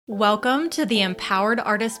Welcome to the Empowered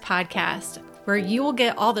Artist Podcast, where you will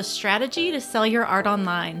get all the strategy to sell your art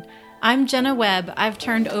online. I'm Jenna Webb. I've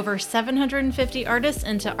turned over 750 artists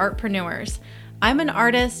into artpreneurs. I'm an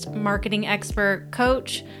artist, marketing expert,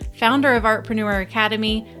 coach, founder of Artpreneur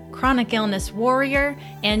Academy, chronic illness warrior,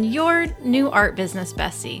 and your new art business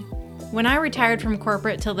bestie. When I retired from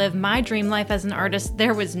corporate to live my dream life as an artist,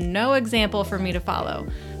 there was no example for me to follow.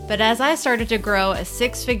 But as I started to grow a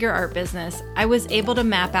six-figure art business, I was able to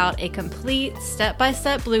map out a complete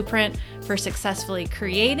step-by-step blueprint for successfully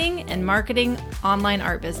creating and marketing online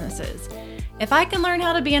art businesses. If I can learn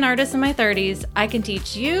how to be an artist in my 30s, I can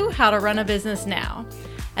teach you how to run a business now.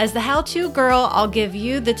 As the how-to girl, I'll give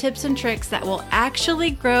you the tips and tricks that will actually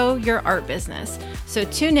grow your art business. So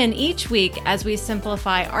tune in each week as we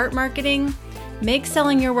simplify art marketing, make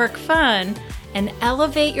selling your work fun, and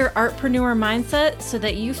elevate your artpreneur mindset so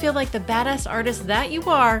that you feel like the badass artist that you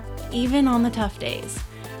are, even on the tough days.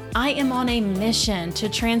 I am on a mission to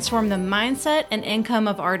transform the mindset and income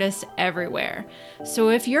of artists everywhere. So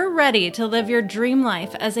if you're ready to live your dream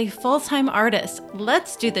life as a full-time artist,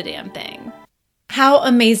 let's do the damn thing. How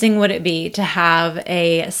amazing would it be to have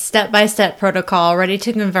a step-by-step protocol ready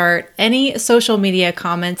to convert any social media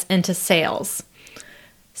comments into sales?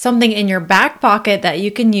 Something in your back pocket that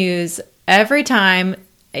you can use every time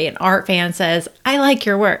an art fan says, "I like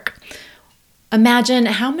your work." Imagine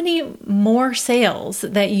how many more sales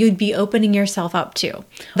that you'd be opening yourself up to.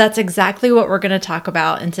 That's exactly what we're going to talk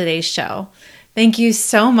about in today's show. Thank you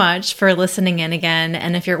so much for listening in again.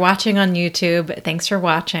 And if you're watching on YouTube, thanks for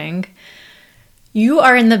watching. You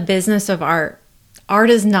are in the business of art. Art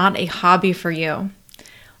is not a hobby for you.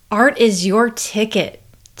 Art is your ticket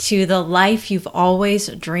to the life you've always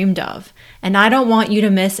dreamed of. And I don't want you to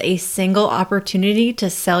miss a single opportunity to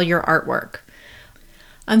sell your artwork.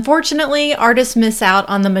 Unfortunately, artists miss out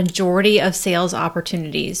on the majority of sales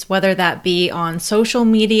opportunities, whether that be on social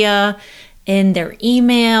media, in their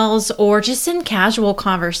emails, or just in casual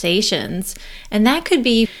conversations. And that could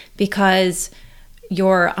be because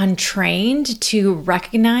you're untrained to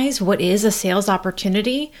recognize what is a sales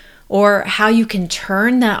opportunity or how you can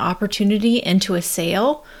turn that opportunity into a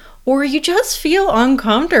sale, or you just feel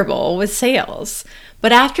uncomfortable with sales.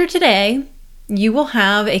 But after today, you will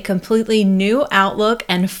have a completely new outlook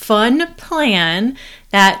and fun plan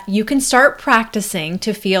that you can start practicing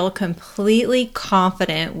to feel completely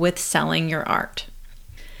confident with selling your art.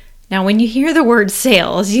 Now, when you hear the word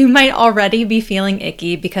sales, you might already be feeling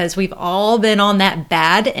icky because we've all been on that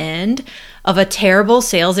bad end of a terrible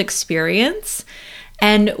sales experience.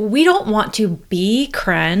 And we don't want to be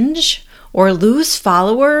cringe or lose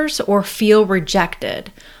followers or feel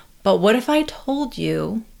rejected. But what if I told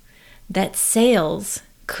you that sales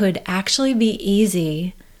could actually be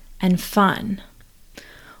easy and fun?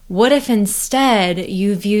 What if instead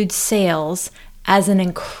you viewed sales as an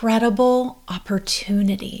incredible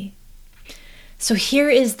opportunity? So here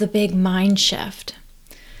is the big mind shift.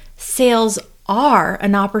 Sales are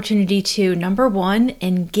an opportunity to, number one,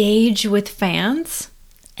 engage with fans,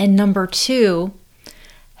 and number two,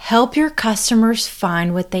 help your customers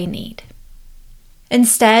find what they need.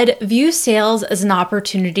 Instead, view sales as an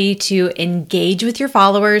opportunity to engage with your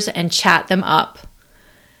followers and chat them up.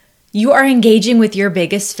 You are engaging with your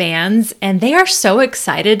biggest fans, and they are so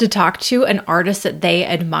excited to talk to an artist that they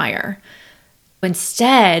admire.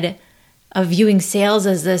 Instead of viewing sales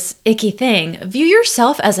as this icky thing, view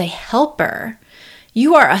yourself as a helper.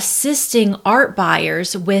 You are assisting art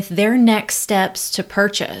buyers with their next steps to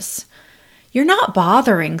purchase. You're not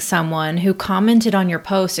bothering someone who commented on your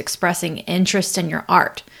post expressing interest in your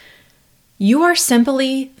art. You are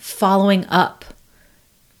simply following up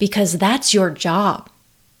because that's your job.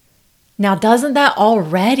 Now, doesn't that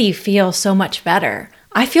already feel so much better?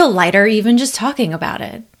 I feel lighter even just talking about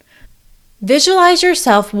it. Visualize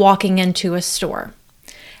yourself walking into a store.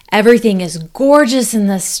 Everything is gorgeous in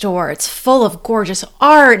this store. It's full of gorgeous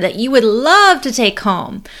art that you would love to take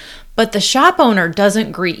home. But the shop owner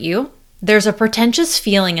doesn't greet you. There's a pretentious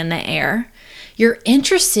feeling in the air. You're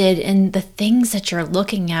interested in the things that you're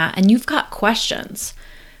looking at and you've got questions,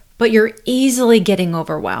 but you're easily getting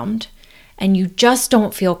overwhelmed and you just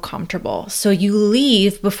don't feel comfortable. So you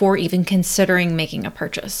leave before even considering making a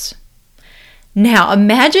purchase. Now,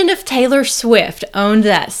 imagine if Taylor Swift owned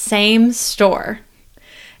that same store.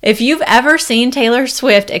 If you've ever seen Taylor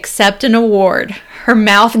Swift accept an award, her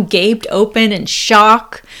mouth gaped open in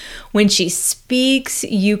shock. When she speaks,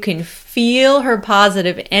 you can feel her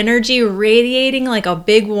positive energy radiating like a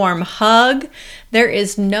big warm hug. There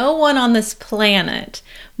is no one on this planet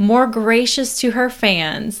more gracious to her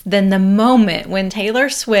fans than the moment when Taylor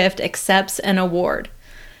Swift accepts an award.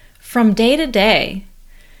 From day to day,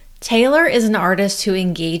 Taylor is an artist who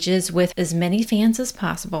engages with as many fans as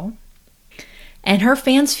possible, and her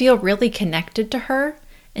fans feel really connected to her,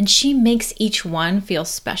 and she makes each one feel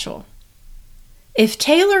special. If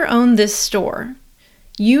Taylor owned this store,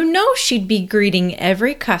 you know she'd be greeting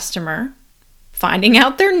every customer, finding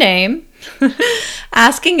out their name,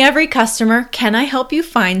 asking every customer, "Can I help you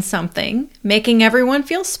find something?" Making everyone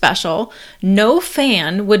feel special. No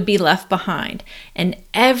fan would be left behind, and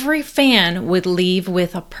every fan would leave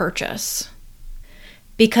with a purchase.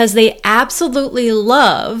 Because they absolutely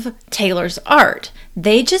love Taylor's art.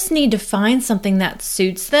 They just need to find something that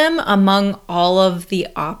suits them among all of the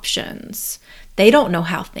options. They don't know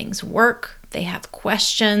how things work. They have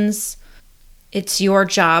questions. It's your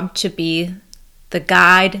job to be the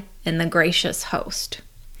guide and the gracious host.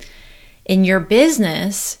 In your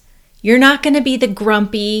business, you're not going to be the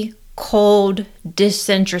grumpy, cold,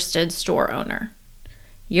 disinterested store owner.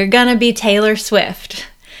 You're going to be Taylor Swift.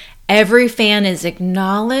 Every fan is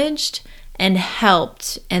acknowledged and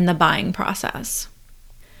helped in the buying process.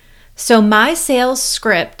 So my sales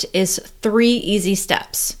script is 3 easy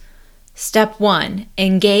steps. Step 1,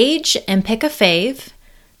 engage and pick a fave.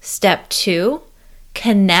 Step 2,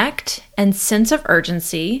 connect and sense of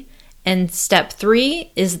urgency. And step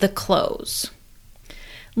 3 is the close.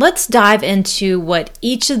 Let's dive into what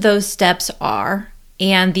each of those steps are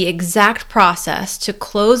and the exact process to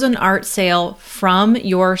close an art sale from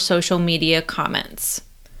your social media comments.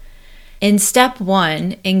 In step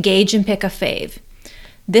 1, engage and pick a fave.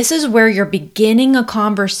 This is where you're beginning a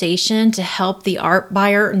conversation to help the art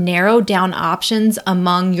buyer narrow down options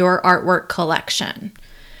among your artwork collection.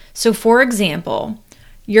 So for example,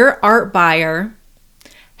 your art buyer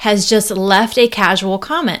has just left a casual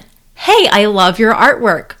comment. "Hey, I love your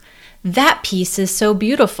artwork. That piece is so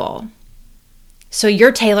beautiful." So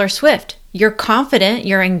you're Taylor Swift. You're confident,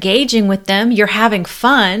 you're engaging with them, you're having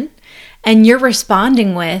fun, and you're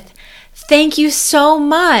responding with, "Thank you so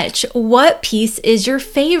much. What piece is your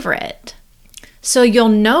favorite?" So you'll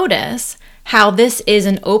notice how this is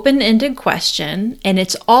an open-ended question and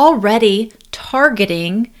it's already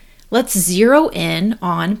targeting. Let's zero in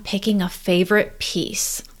on picking a favorite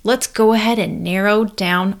piece. Let's go ahead and narrow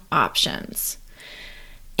down options.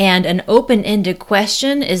 And an open-ended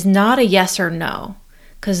question is not a yes or no,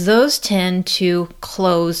 because those tend to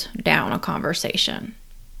close down a conversation.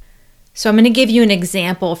 So I'm going to give you an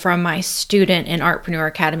example from my student in Artpreneur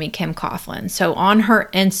Academy, Kim Coughlin. So on her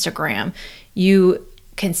Instagram, you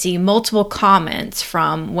can see multiple comments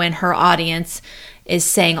from when her audience is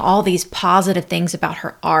saying all these positive things about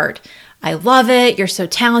her art. "I love it. You're so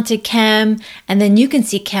talented, Kim." And then you can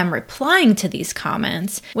see Kim replying to these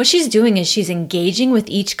comments. What she's doing is she's engaging with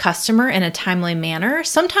each customer in a timely manner.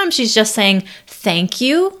 Sometimes she's just saying thank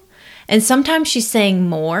you, and sometimes she's saying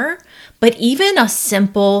more. But even a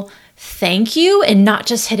simple thank you and not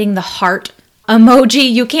just hitting the heart emoji,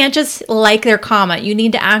 you can't just like their comment. You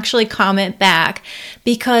need to actually comment back,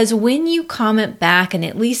 because when you comment back and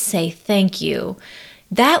at least say thank you,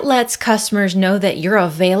 that lets customers know that you're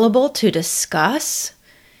available to discuss,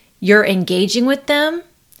 you're engaging with them,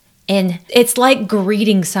 and it's like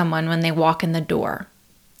greeting someone when they walk in the door.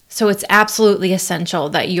 So it's absolutely essential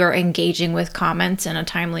that you're engaging with comments in a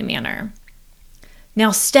timely manner.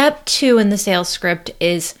 Now, step 2 in the sales script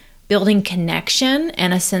is building connection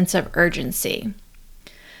and a sense of urgency.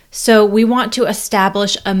 So we want to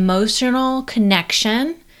establish emotional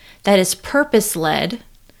connection that is purpose-led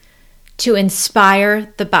to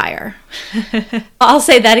inspire the buyer. I'll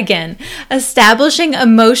say that again. Establishing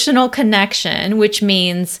emotional connection, which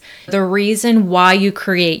means the reason why you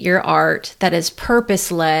create your art that is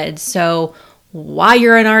purpose-led. So why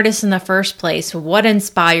you're an artist in the first place, what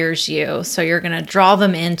inspires you. So you're going to draw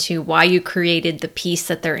them into why you created the piece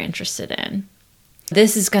that they're interested in.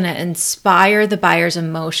 This is going to inspire the buyer's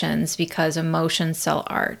emotions, because emotions sell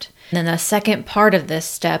art. And then the second part of this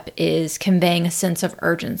step is conveying a sense of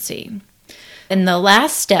urgency. In the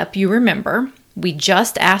last step, you remember, we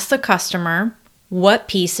just asked the customer, "What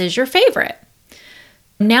piece is your favorite?"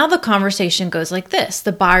 Now the conversation goes like this.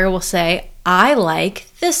 The buyer will say, "I like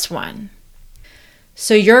this one."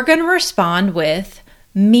 So you're going to respond with,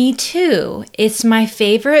 "Me too. It's my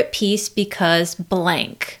favorite piece because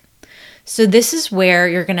blank." So this is where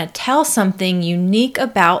you're going to tell something unique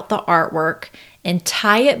about the artwork and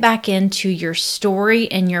tie it back into your story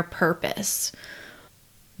and your purpose.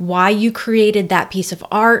 Why you created that piece of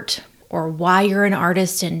art, or why you're an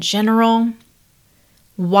artist in general,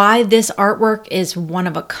 why this artwork is one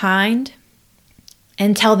of a kind,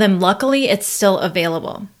 and tell them luckily it's still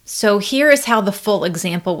available. So here is how the full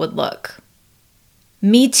example would look.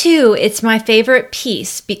 "Me too, it's my favorite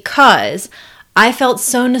piece because I felt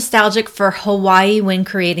so nostalgic for Hawaii when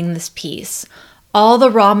creating this piece. All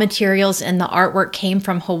the raw materials in the artwork came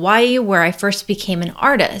from Hawaii, where I first became an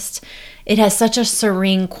artist. It has such a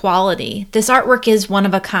serene quality. This artwork is one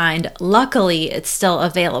of a kind. Luckily, it's still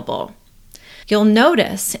available. You'll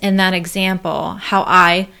notice in that example how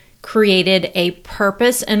I created a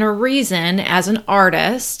purpose and a reason as an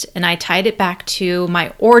artist, and I tied it back to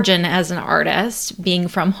my origin as an artist, being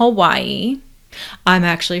from Hawaii. I'm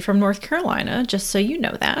actually from North Carolina, just so you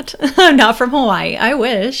know that. I'm not from Hawaii. I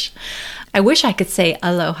wish I could say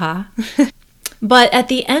aloha. But at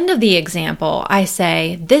the end of the example, I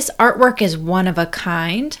say, this artwork is one of a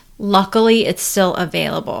kind. Luckily, it's still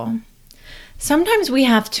available. Sometimes we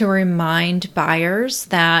have to remind buyers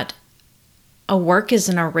that a work is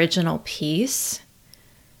an original piece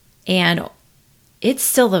and it's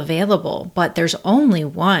still available, but there's only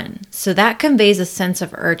one. So that conveys a sense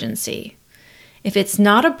of urgency. If it's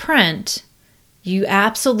not a print, you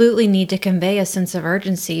absolutely need to convey a sense of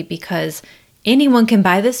urgency because anyone can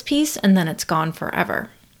buy this piece and then it's gone forever.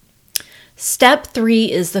 Step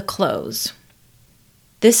 3 is the close.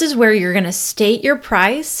 This is where you're going to state your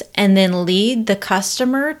price and then lead the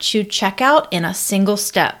customer to checkout in a single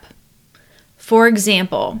step. For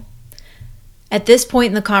example, at this point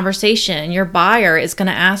in the conversation, your buyer is going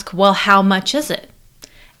to ask, well, how much is it?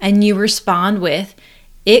 And you respond with,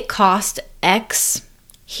 it cost X.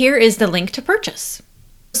 Here is the link to purchase.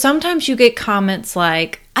 Sometimes you get comments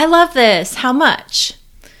like, I love this, how much?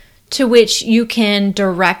 To which you can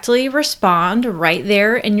directly respond right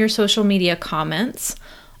there in your social media comments.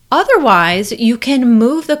 Otherwise, you can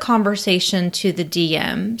move the conversation to the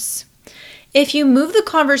DMs. If you move the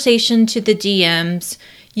conversation to the DMs,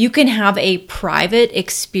 you can have a private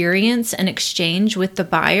experience and exchange with the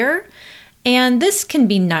buyer. And this can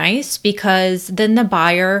be nice because then the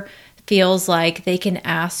buyer feels like they can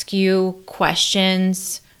ask you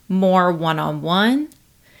questions more one-on-one.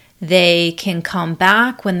 They can come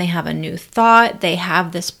back when they have a new thought. They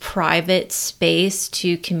have this private space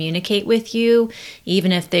to communicate with you,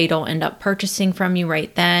 even if they don't end up purchasing from you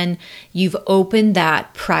right then. You've opened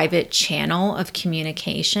that private channel of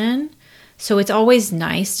communication. So it's always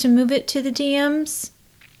nice to move it to the DMs.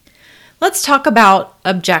 Let's talk about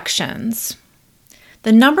objections.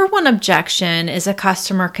 The number one objection is a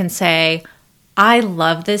customer can say, I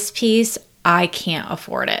love this piece, I can't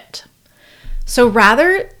afford it. So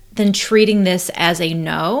rather than treating this as a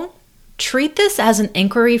no, treat this as an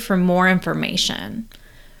inquiry for more information.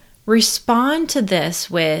 Respond to this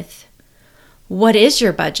with, what is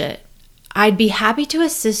your budget? I'd be happy to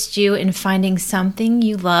assist you in finding something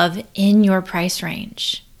you love in your price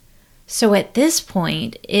range. So at this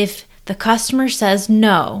point, if the customer says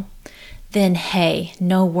no, then hey,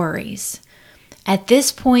 no worries. At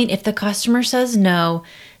this point, if the customer says no,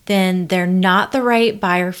 then they're not the right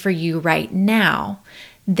buyer for you right now.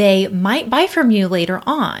 They might buy from you later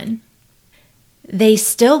on. They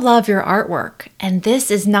still love your artwork, and this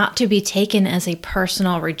is not to be taken as a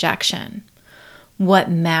personal rejection. What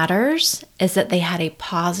matters is that they had a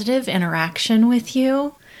positive interaction with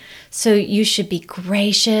you, so you should be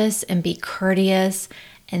gracious and be courteous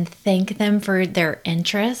and thank them for their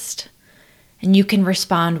interest. And you can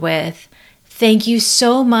respond with, thank you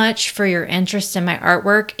so much for your interest in my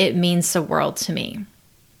artwork. It means the world to me.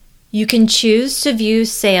 You can choose to view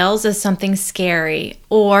sales as something scary,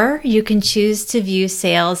 or you can choose to view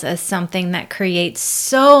sales as something that creates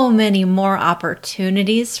so many more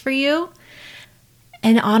opportunities for you.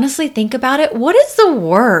 And honestly, think about it. What is the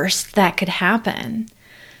worst that could happen?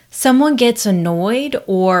 Someone gets annoyed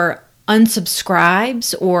or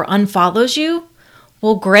unsubscribes or unfollows you?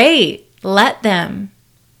 Well, great. Let them.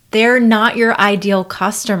 They're not your ideal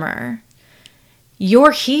customer.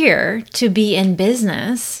 You're here to be in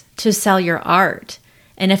business, to sell your art.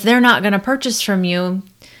 And if they're not going to purchase from you,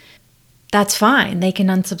 that's fine. They can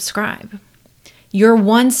unsubscribe. You're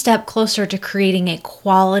one step closer to creating a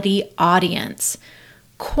quality audience.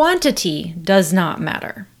 Quantity does not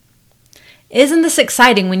matter. Isn't this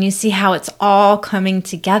exciting when you see how it's all coming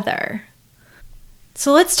together?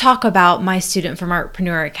 So let's talk about my student from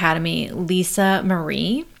Artpreneur Academy, Lisa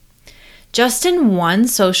Marie. Just in one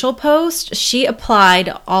social post, she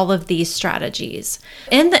applied all of these strategies.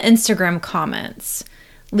 In the Instagram comments,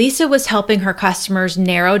 Lisa was helping her customers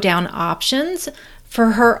narrow down options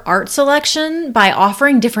for her art selection by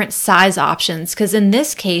offering different size options, because in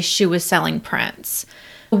this case, she was selling prints.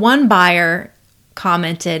 One buyer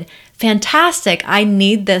commented, "Fantastic, I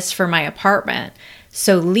need this for my apartment."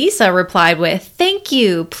 So Lisa replied with, "Thank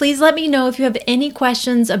you. Please let me know if you have any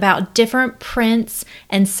questions about different prints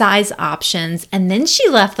and size options." And then she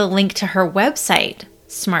left the link to her website.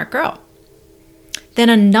 Smart girl. Then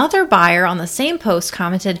another buyer on the same post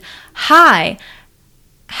commented, "Hi,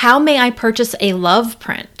 how may I purchase a love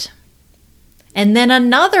print?" And then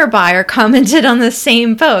another buyer commented on the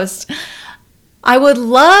same post, "I would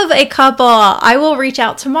love a couple. I will reach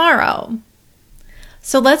out tomorrow."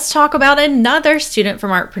 So let's talk about another student from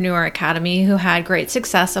Artpreneur Academy who had great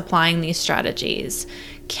success applying these strategies.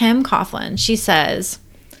 Kim Coughlin, she says,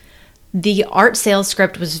 "The art sales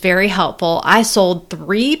script was very helpful. I sold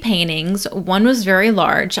 3 paintings. One was very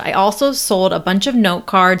large. I also sold a bunch of note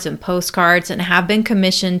cards and postcards and have been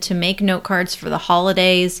commissioned to make note cards for the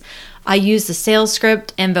holidays. I used the sales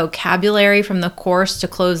script and vocabulary from the course to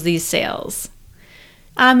close these sales."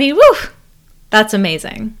 I mean, woo, that's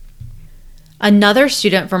amazing. Another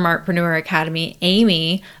student from Artpreneur Academy,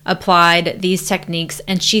 Amy, applied these techniques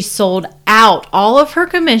and she sold out all of her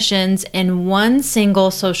commissions in one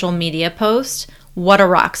single social media post. What a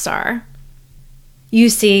rock star. You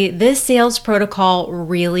see, this sales protocol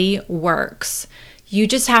really works. You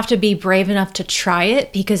just have to be brave enough to try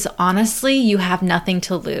it because honestly, you have nothing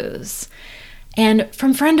to lose. And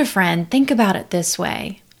from friend to friend, think about it this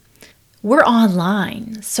way. We're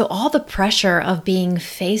online, so all the pressure of being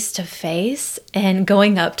face to face and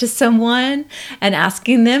going up to someone and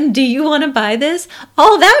asking them, "Do you want to buy this?"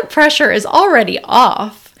 All that pressure is already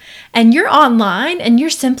off. And you're online and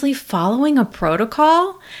you're simply following a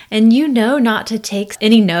protocol and you know not to take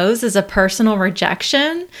any no's as a personal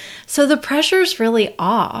rejection. So the pressure's really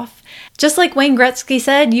off. Just like Wayne Gretzky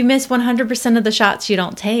said, you miss 100% of the shots you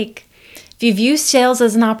don't take. If you view sales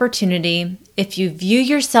as an opportunity, if you view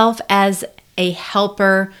yourself as a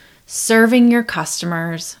helper serving your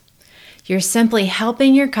customers, you're simply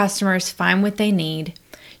helping your customers find what they need.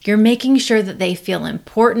 You're making sure that they feel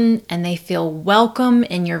important and they feel welcome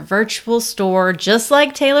in your virtual store, just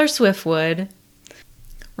like Taylor Swift would.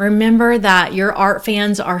 Remember that your art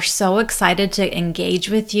fans are so excited to engage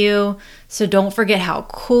with you, so don't forget how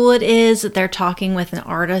cool it is that they're talking with an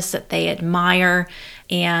artist that they admire,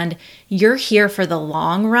 and you're here for the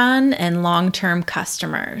long run and long-term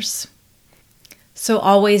customers. So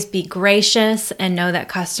always be gracious and know that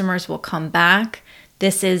customers will come back.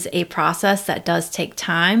 This is a process that does take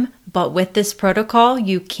time, but with this protocol,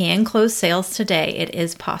 you can close sales today. It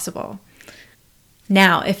is possible.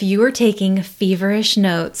 Now, if you are taking feverish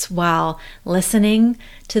notes while listening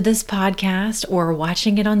to this podcast or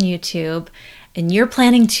watching it on YouTube, and you're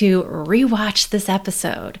planning to rewatch this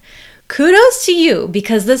episode, kudos to you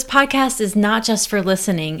because this podcast is not just for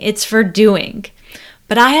listening, it's for doing.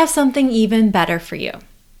 But I have something even better for you.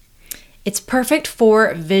 It's perfect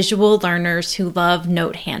for visual learners who love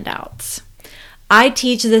note handouts. I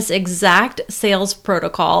teach this exact sales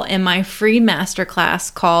protocol in my free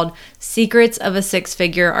masterclass called Secrets of a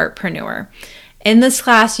Six-Figure Artpreneur. In this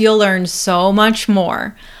class, you'll learn so much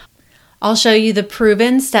more. I'll show you the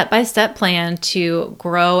proven step-by-step plan to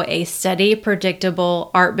grow a steady,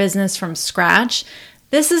 predictable art business from scratch.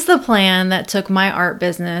 This is the plan that took my art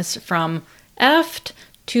business from effed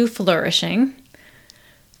to flourishing.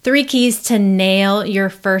 3 keys to nail your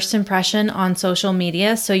first impression on social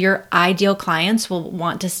media so your ideal clients will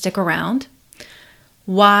want to stick around.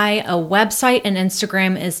 Why a website and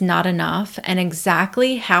Instagram is not enough, and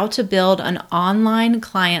exactly how to build an online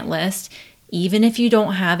client list even if you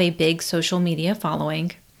don't have a big social media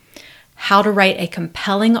following. How to write a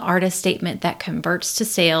compelling artist statement that converts to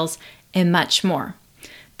sales, and much more.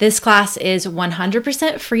 This class is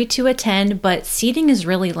 100% free to attend, but seating is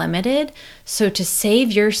really limited. So to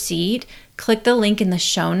save your seat, click the link in the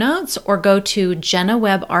show notes or go to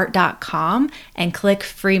jennawebart.com and click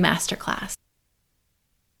free masterclass.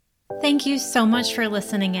 Thank you so much for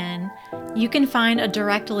listening in. You can find a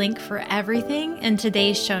direct link for everything in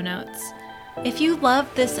today's show notes. If you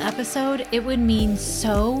loved this episode, it would mean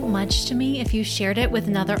so much to me if you shared it with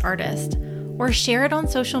another artist. Or share it on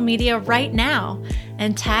social media right now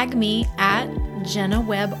and tag me at Jenna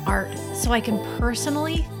Webb Art so I can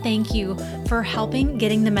personally thank you for helping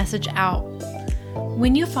getting the message out.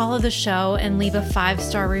 When you follow the show and leave a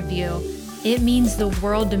 5-star review, it means the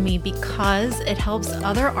world to me because it helps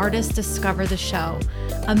other artists discover the show,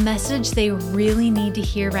 a message they really need to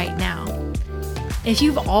hear right now. If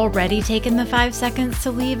you've already taken the 5 seconds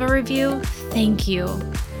to leave a review, thank you.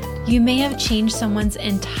 You may have changed someone's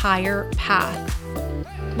entire path.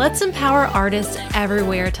 Let's empower artists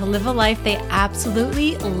everywhere to live a life they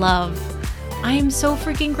absolutely love. I am so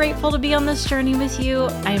freaking grateful to be on this journey with you.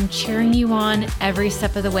 I am cheering you on every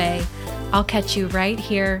step of the way. I'll catch you right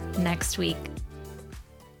here next week.